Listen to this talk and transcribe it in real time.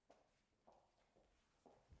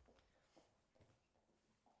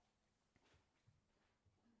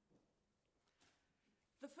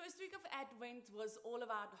first week of Advent was all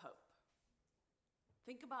about hope.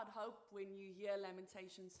 Think about hope when you hear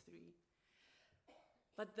Lamentations 3.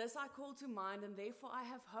 But this I call to mind, and therefore I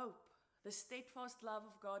have hope. The steadfast love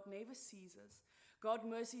of God never ceases. God's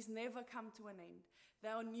mercies never come to an end. They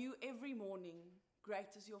are new every morning.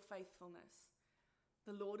 Great is your faithfulness.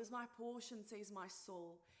 The Lord is my portion, says my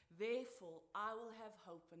soul. Therefore I will have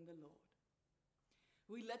hope in the Lord.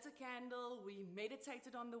 We lit a candle, we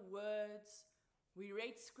meditated on the words, we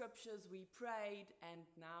read scriptures, we prayed, and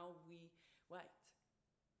now we wait.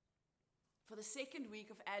 For the second week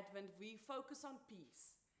of Advent, we focus on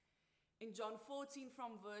peace. In John 14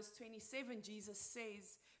 from verse 27, Jesus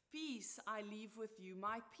says, "Peace I leave with you,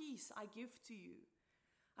 my peace I give to you.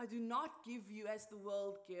 I do not give you as the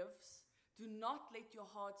world gives. Do not let your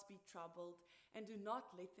hearts be troubled, and do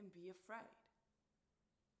not let them be afraid."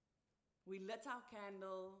 We lit our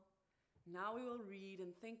candle. Now we will read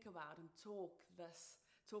and think about and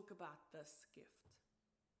talk about this gift.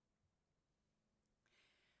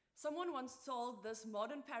 Someone once told this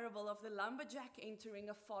modern parable of the lumberjack entering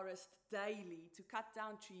a forest daily to cut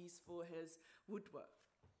down trees for his woodwork.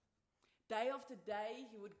 Day after day,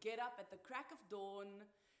 he would get up at the crack of dawn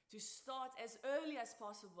to start as early as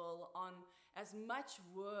possible on as much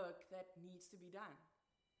work that needs to be done.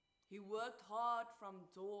 He worked hard from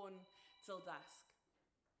dawn till dusk.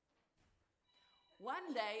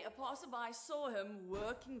 One day, a passerby saw him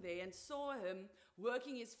working there and saw him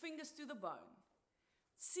working his fingers to the bone.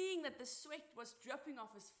 Seeing that the sweat was dripping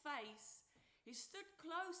off his face, he stood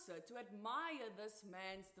closer to admire this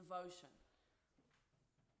man's devotion.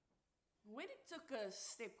 When he took a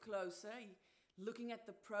step closer, looking at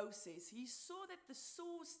the process, he saw that the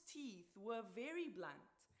saw's teeth were very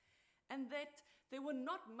blunt and that there were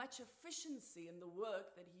not much efficiency in the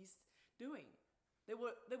work that he's doing. There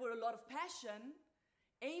were a lot of passion,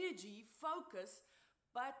 energy, focus,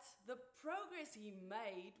 but the progress he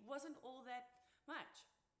made wasn't all that much.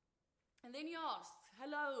 And then he asked,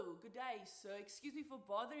 "Hello, good day, sir. Excuse me for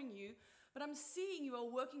bothering you, but I'm seeing you are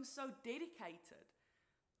working so dedicated.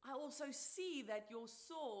 I also see that your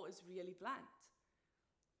saw is really blunt.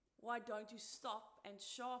 Why don't you stop and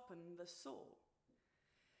sharpen the saw?"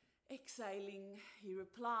 Exhaling, he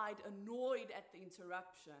replied, annoyed at the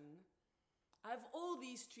interruption, "I have all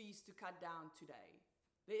these trees to cut down today.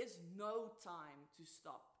 There is no time to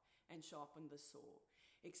stop and sharpen the saw.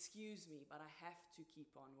 Excuse me, but I have to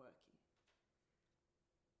keep on working."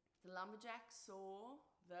 The lumberjack saw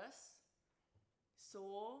the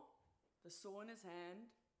saw in his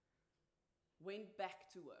hand, went back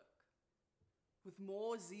to work with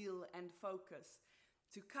more zeal and focus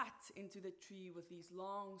to cut into the tree with these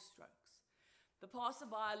long strokes. The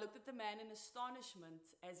passerby looked at the man in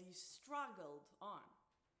astonishment as he struggled on.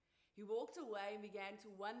 He walked away and began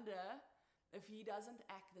to wonder if he doesn't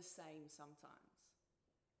act the same sometimes.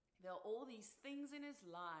 There are all these things in his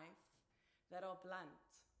life that are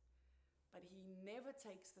blunt, but he never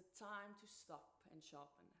takes the time to stop and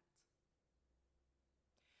sharpen it.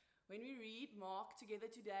 When we read Mark together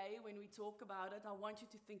today, when we talk about it, I want you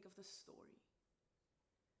to think of the story.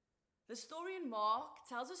 The story in Mark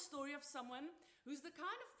tells a story of someone who's the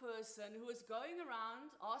kind of person who is going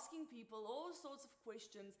around asking people all sorts of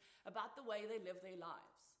questions about the way they live their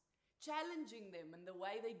lives, challenging them in the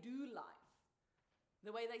way they do life,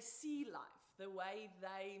 the way they see life, the way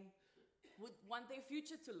they would want their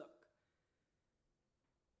future to look.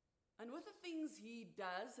 And with the things he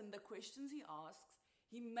does and the questions he asks,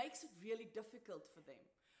 he makes it really difficult for them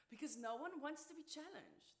because no one wants to be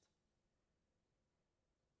challenged.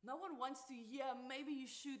 No one wants to hear, maybe you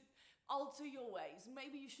should alter your ways.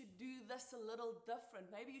 Maybe you should do this a little different.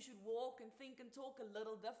 Maybe you should walk and think and talk a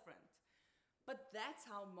little different. But that's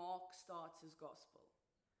how Mark starts his gospel.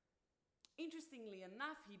 Interestingly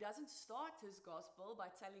enough, he doesn't start his gospel by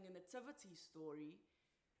telling a nativity story.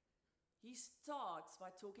 He starts by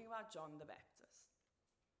talking about John the Baptist.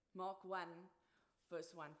 Mark 1,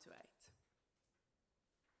 verse 1 to 8.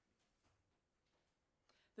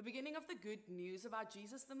 The beginning of the good news about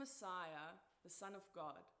Jesus the Messiah, the Son of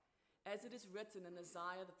God, as it is written in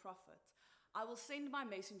Isaiah the prophet, "I will send my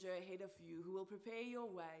messenger ahead of you who will prepare your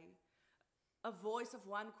way, a voice of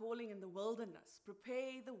one calling in the wilderness,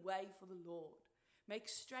 prepare the way for the Lord, make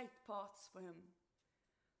straight paths for him."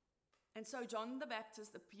 And so John the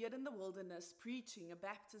Baptist appeared in the wilderness preaching a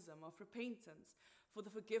baptism of repentance for the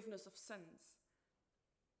forgiveness of sins.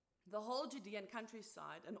 The whole Judean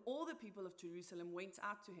countryside and all the people of Jerusalem went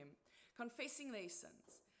out to him, confessing their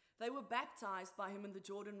sins. They were baptized by him in the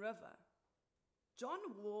Jordan River.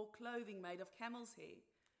 John wore clothing made of camel's hair,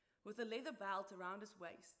 with a leather belt around his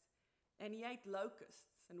waist, and he ate locusts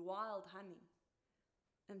and wild honey.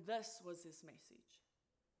 And this was his message.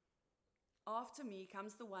 After me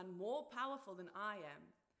comes the one more powerful than I am,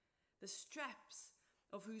 the straps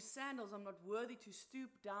of whose sandals I'm not worthy to stoop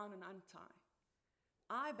down and untie.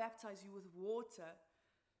 I baptize you with water,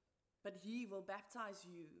 but he will baptize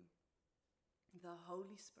you with the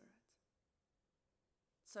Holy Spirit.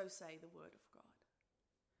 So say the word of God.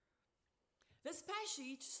 This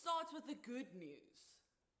passage starts with the good news.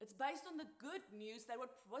 It's based on the good news that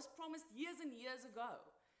was promised years and years ago.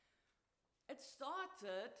 It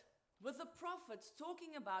started with the prophets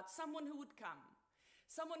talking about someone who would come,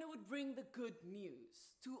 someone who would bring the good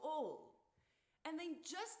news to all. And then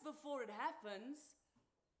just before it happens,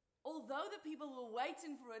 although the people were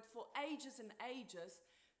waiting for it for ages and ages,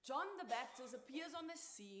 John the Baptist appears on the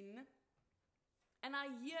scene, and I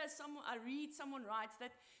read someone writes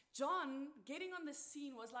that John getting on the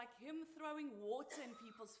scene was like him throwing water in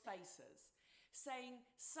people's faces, saying,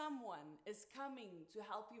 someone is coming to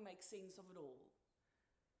help you make sense of it all.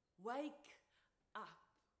 Wake up.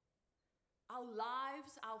 Our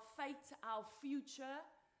lives, our fate, our future,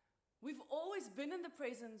 we've always been in the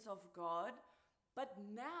presence of God, but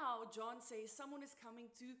now John says someone is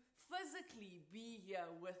coming to physically be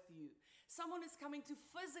here with you. Someone is coming to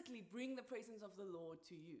physically bring the presence of the Lord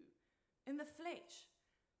to you in the flesh.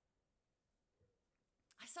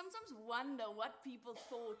 I sometimes wonder what people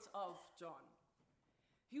thought of John.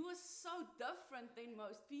 He was so different than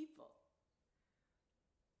most people.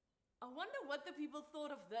 I wonder what the people thought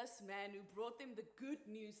of this man who brought them the good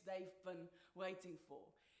news they've been waiting for.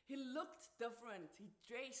 He looked different. He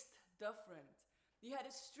dressed different. He had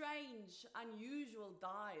a strange, unusual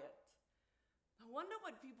diet. I wonder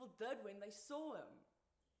what people did when they saw him,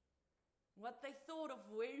 what they thought of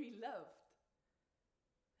where he lived.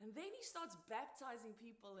 And then he starts baptizing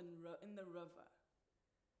people in the river.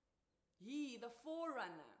 He, the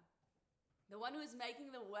forerunner, the one who is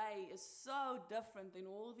making the way, is so different than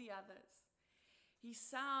all the others. He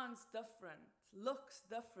sounds different, looks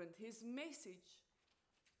different, his message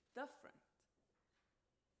different,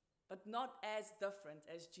 but not as different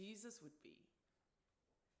as Jesus would be.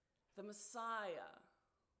 The Messiah,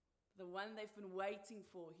 the one they've been waiting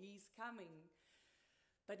for, he's coming,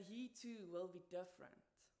 but he too will be different.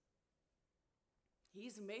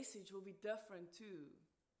 His message will be different too.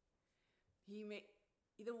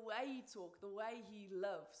 The way he talks, the way he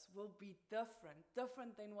lives will be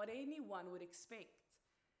different than what anyone would expect.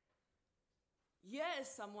 Here is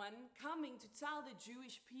someone coming to tell the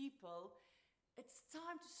Jewish people, it's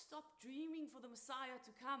time to stop dreaming for the Messiah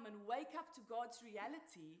to come and wake up to God's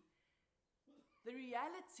reality. The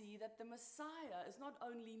reality that the Messiah is not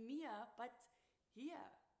only near, but here.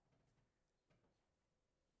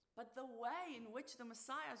 But the way in which the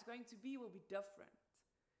Messiah is going to be will be different.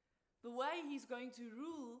 The way he's going to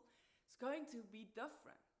rule is going to be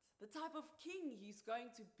different. The type of king he's going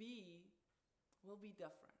to be will be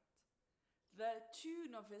different. The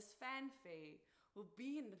tune of his fanfare will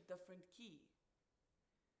be in a different key.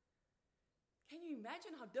 Can you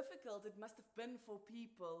imagine how difficult it must have been for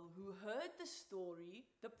people who heard the story,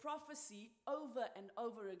 the prophecy, over and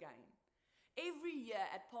over again? Every year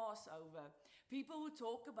at Passover, people would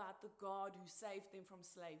talk about the God who saved them from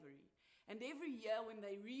slavery. And every year when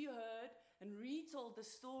they reheard and retold the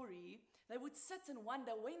story, they would sit and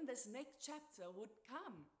wonder when this next chapter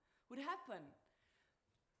would happen.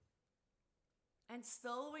 And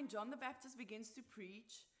still, when John the Baptist begins to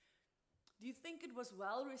preach, do you think it was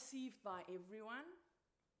well received by everyone?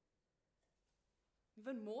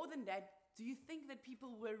 Even more than that, do you think that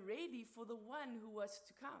people were ready for the one who was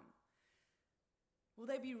to come? Will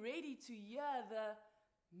they be ready to hear the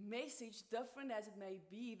message, different as it may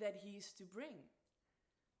be, that he is to bring?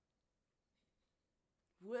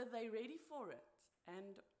 Were they ready for it?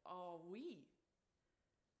 And are we?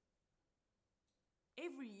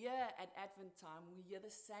 Every year at Advent time, we hear the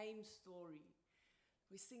same story.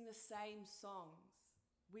 We sing the same songs.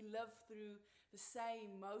 We live through the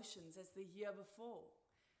same motions as the year before.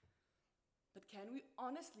 But can we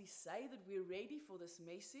honestly say that we're ready for this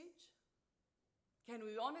message? Can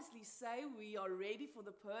we honestly say we are ready for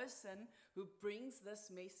the person who brings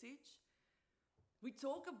this message? We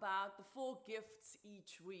talk about the 4 gifts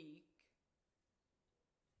each week.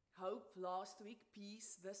 Hope last week,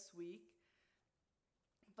 peace this week.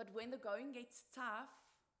 But when the going gets tough,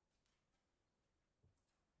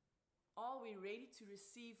 are we ready to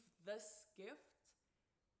receive this gift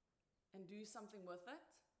and do something with it?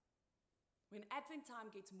 When Advent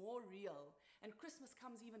time gets more real and Christmas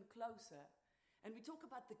comes even closer, and we talk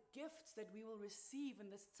about the gifts that we will receive in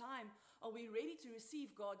this time, are we ready to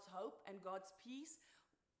receive God's hope and God's peace,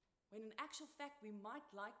 when in actual fact we might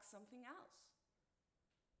like something else?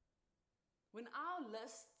 when our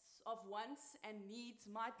lists of wants and needs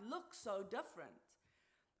might look so different,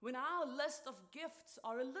 when our list of gifts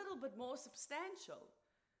are a little bit more substantial,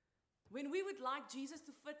 when we would like Jesus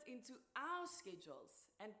to fit into our schedules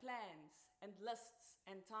and plans and lists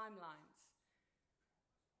and timelines.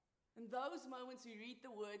 In those moments we read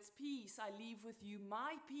the words, "Peace I leave with you,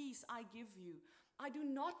 my peace I give you. I do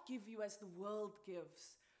not give you as the world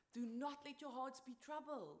gives. Do not let your hearts be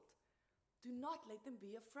troubled. Do not let them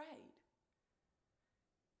be afraid."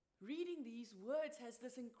 Reading these words has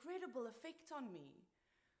this incredible effect on me.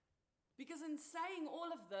 Because in saying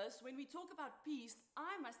all of this, when we talk about peace,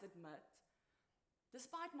 I must admit,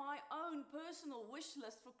 despite my own personal wish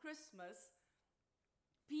list for Christmas,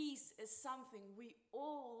 peace is something we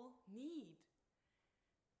all need.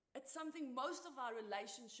 It's something most of our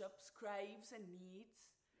relationships craves and needs.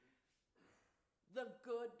 The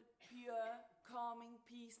good, pure, calming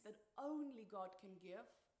peace that only God can give.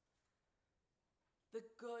 The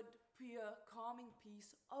good, pure, calming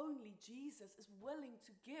peace only Jesus is willing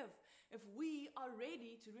to give if we are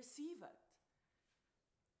ready to receive it.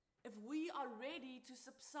 If we are ready to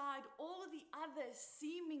subside all the other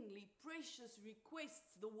seemingly precious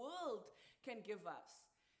requests the world can give us.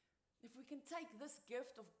 If we can take this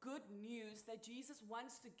gift of good news that Jesus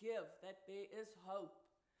wants to give, that there is hope,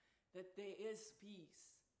 that there is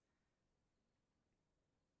peace.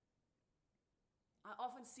 I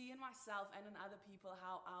often see in myself and in other people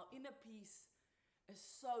how our inner peace is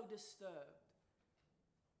so disturbed.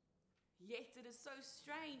 Yet it is so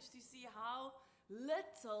strange to see how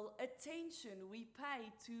little attention we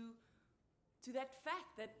pay to that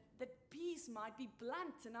fact that peace might be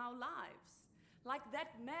blunt in our lives. Like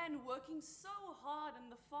that man working so hard in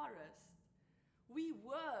the forest. We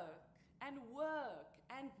work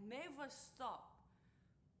and never stop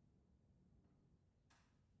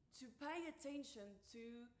to pay attention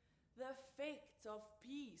to the effect of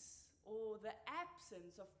peace or the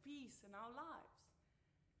absence of peace in our lives.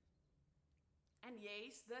 And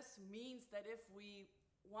yes, this means that if we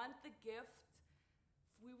want the gift,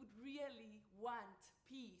 if we would really want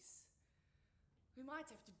peace, we might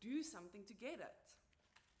have to do something to get it.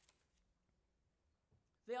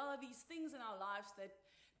 There are these things in our lives that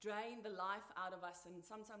drain the life out of us and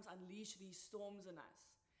sometimes unleash these storms in us.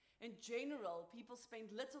 In general, people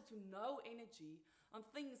spend little to no energy on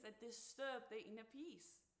things that disturb their inner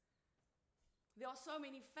peace. There are so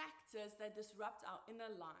many factors that disrupt our inner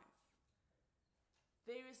life.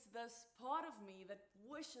 There is this part of me that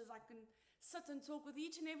wishes I can sit and talk with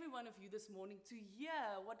each and every one of you this morning to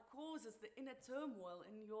hear what causes the inner turmoil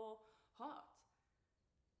in your heart.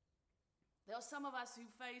 There are some of us who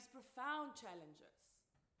face profound challenges,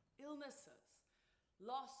 illnesses,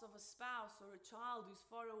 loss of a spouse or a child who's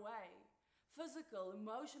far away, physical,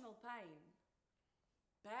 emotional pain,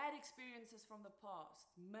 bad experiences from the past,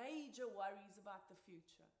 major worries about the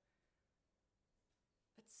future.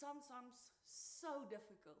 It's sometimes so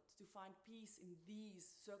difficult to find peace in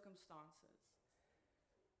these circumstances.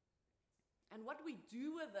 And what we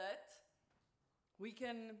do with it, we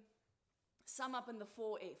can sum up in the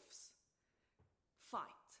 4 F's. Fight.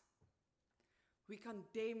 We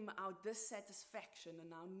condemn our dissatisfaction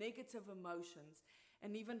and our negative emotions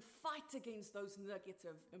and even fight against those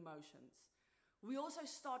negative emotions. We also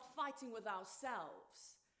start fighting with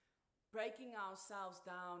ourselves, breaking ourselves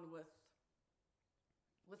down with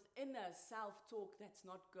inner self-talk that's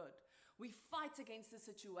not good. We fight against the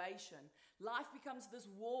situation. Life becomes this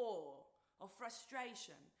war of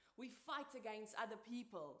frustration. We fight against other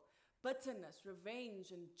people, bitterness,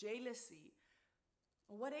 revenge, and jealousy,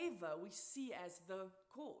 or whatever we see as the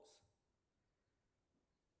cause.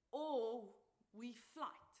 Or we flight.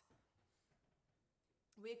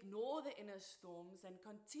 We ignore the inner storms and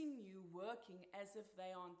continue working as if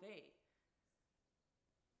they aren't there.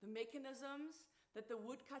 The mechanisms that the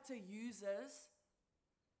woodcutter uses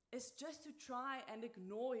is just to try and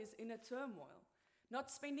ignore his inner turmoil,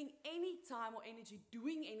 not spending any time or energy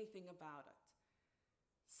doing anything about it.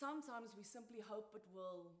 Sometimes we simply hope it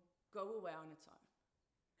will go away on its own.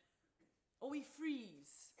 Or we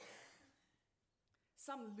freeze.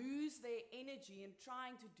 Some lose their energy in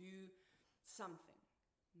trying to do something.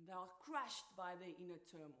 They are crushed by their inner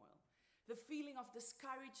turmoil. The feeling of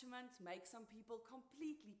discouragement makes some people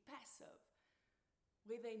completely passive,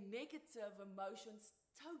 where their negative emotions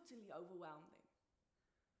totally overwhelm them.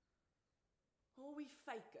 Or we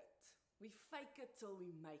fake it. We fake it till we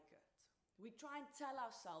make it. We try and tell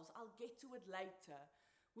ourselves, I'll get to it later.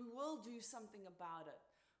 We will do something about it.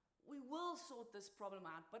 We will sort this problem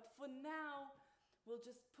out. But for now, we'll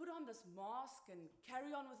just put on this mask and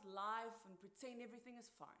carry on with life and pretend everything is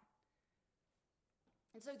fine.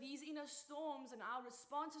 And so these inner storms and our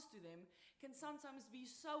responses to them can sometimes be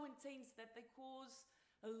so intense that they cause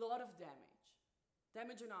a lot of damage.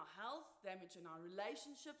 Damage in our health, damage in our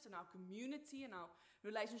relationships, in our community, in our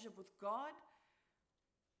relationship with God.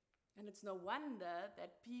 And it's no wonder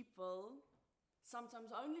that people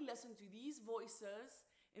sometimes only listen to these voices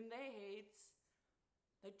in their heads.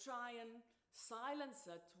 They try and silence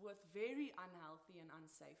it with very unhealthy and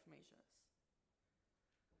unsafe measures.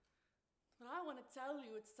 But I want to tell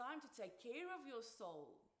you, it's time to take care of your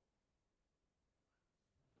soul.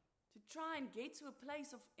 To try and get to a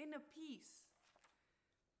place of inner peace.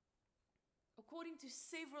 According to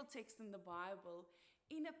several texts in the Bible,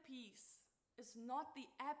 inner peace is not the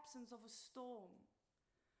absence of a storm,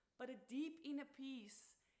 but a deep inner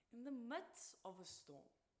peace in the midst of a storm.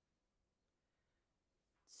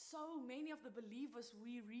 So many of the believers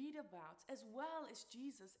we read about, as well as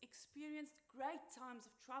Jesus, experienced great times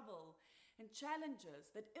of trouble and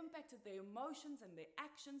challenges that impacted their emotions and their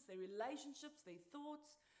actions, their relationships, their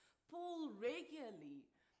thoughts. Paul regularly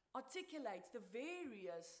articulates the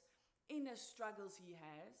various inner struggles he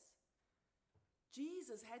has.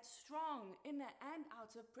 Jesus had strong inner and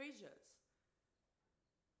outer pressures.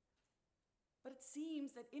 But it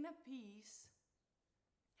seems that inner peace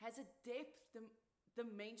has a depth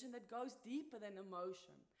dimension that goes deeper than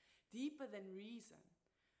emotion, deeper than reason,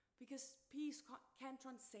 because peace can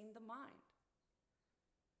transcend the mind.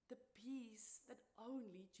 The peace that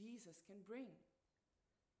only Jesus can bring.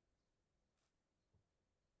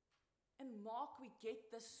 In Mark, we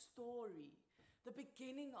get this story, the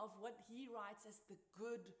beginning of what he writes as the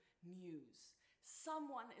good news.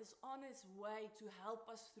 Someone is on his way to help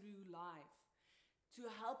us through life, to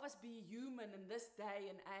help us be human in this day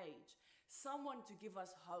and age, someone to give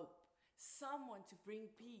us hope, someone to bring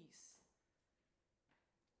peace.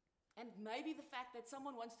 And maybe the fact that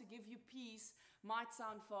someone wants to give you peace might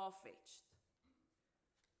sound far-fetched.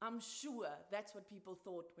 I'm sure that's what people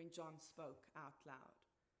thought when John spoke out loud.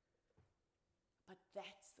 But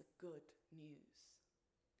that's the good news.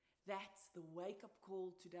 That's the wake-up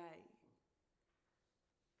call today.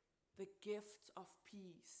 The gift of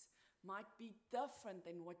peace might be different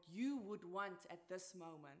than what you would want at this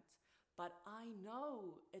moment, but I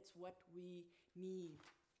know it's what we need,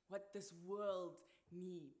 what this world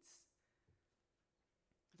needs.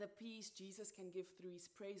 The peace Jesus can give through his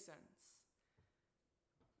presence.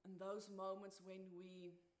 In those moments when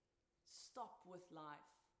we stop with life,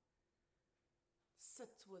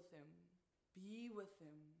 sit with him, be with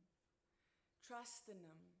him, trust in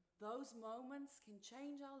him, those moments can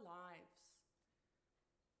change our lives.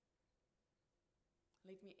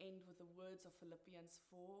 Let me end with the words of Philippians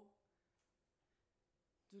 4.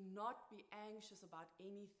 Do not be anxious about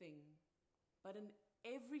anything, but in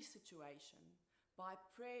every situation, by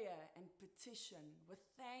prayer and petition, with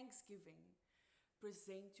thanksgiving,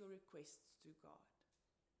 present your requests to God.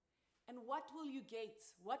 And what will you get?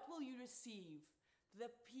 What will you receive?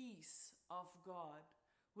 The peace of God,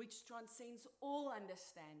 which transcends all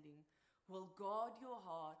understanding, will guard your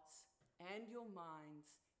hearts and your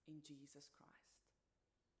minds in Jesus Christ.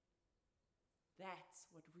 That's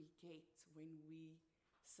what we get when we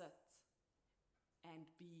sit and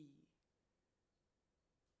be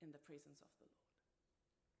in the presence of the Lord.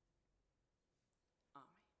 Amen.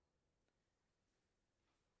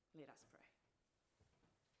 Let us pray.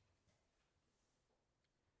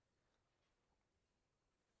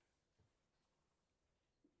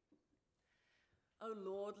 Oh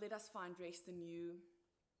Lord, let us find rest in you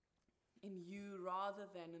rather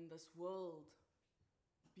than in this world.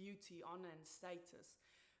 Beauty, honor, and status,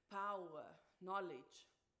 power, knowledge.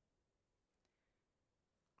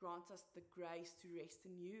 Grant us the grace to rest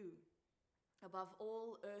in you, above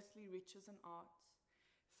all earthly riches and arts,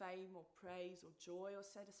 fame or praise or joy or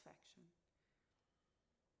satisfaction,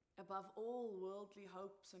 above all worldly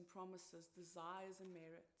hopes and promises, desires and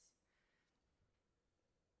merits,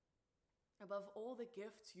 above all the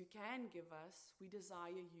gifts you can give us, we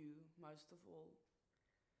desire you most of all.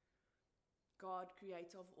 God,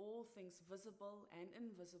 creator of all things visible and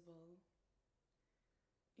invisible,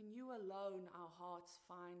 in you alone our hearts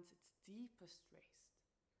find its deepest rest.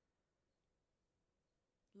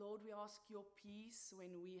 Lord, we ask your peace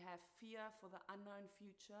when we have fear for the unknown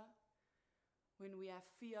future, when we have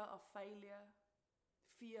fear of failure,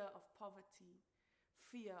 fear of poverty,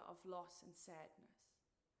 fear of loss and sadness,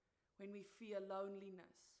 when we fear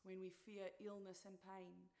loneliness, when we fear illness and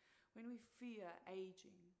pain, when we fear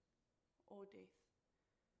aging or death.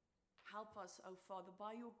 Help us, O Father,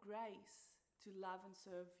 by your grace to love and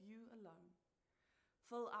serve you alone.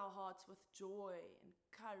 Fill our hearts with joy and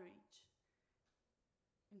courage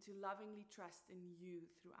and to lovingly trust in you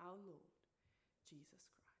through our Lord, Jesus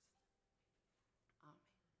Christ.